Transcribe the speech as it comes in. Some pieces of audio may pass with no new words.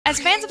As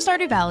fans of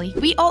Stardew Valley,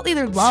 we all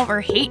either love or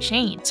hate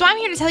Shane, so I'm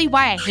here to tell you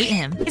why I hate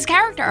him. His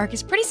character arc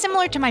is pretty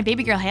similar to my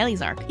baby girl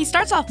Haley's arc. He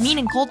starts off mean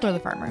and cold toward the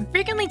farmer,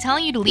 frequently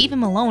telling you to leave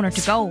him alone or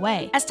to go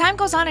away. As time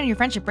goes on and your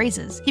friendship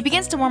raises, he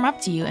begins to warm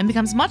up to you and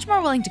becomes much more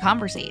willing to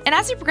conversate. And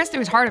as you progress through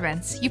his heart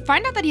events, you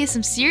find out that he has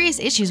some serious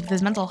issues with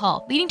his mental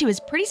health, leading to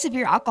his pretty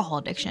severe alcohol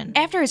addiction.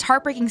 After his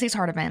heartbreaking 6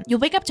 heart event, you'll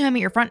wake up to him at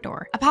your front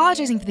door,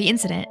 apologizing for the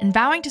incident and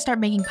vowing to start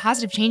making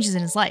positive changes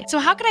in his life. So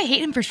how could I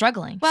hate him for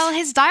struggling? Well,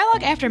 his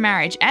dialogue after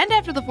marriage and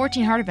after the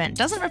 14 heart event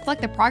doesn't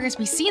reflect the progress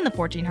we see in the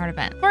 14 heart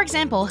event. For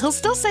example, he'll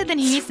still say that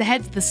he needs to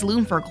head to the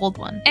saloon for a cold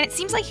one, and it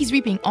seems like he's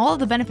reaping all of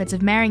the benefits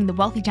of marrying the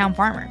wealthy town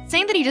farmer,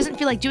 saying that he doesn't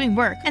feel like doing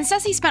work and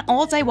says he spent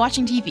all day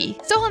watching TV,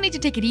 so he'll need to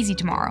take it easy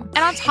tomorrow. And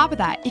on top of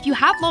that, if you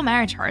have low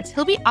marriage hearts,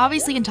 he'll be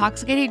obviously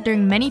intoxicated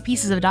during many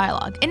pieces of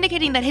dialogue,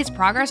 indicating that his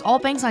progress all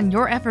banks on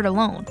your effort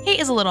alone. Hate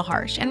is a little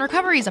harsh, and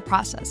recovery is a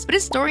process, but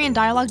his story and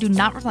dialogue do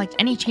not reflect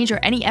any change or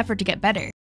any effort to get better.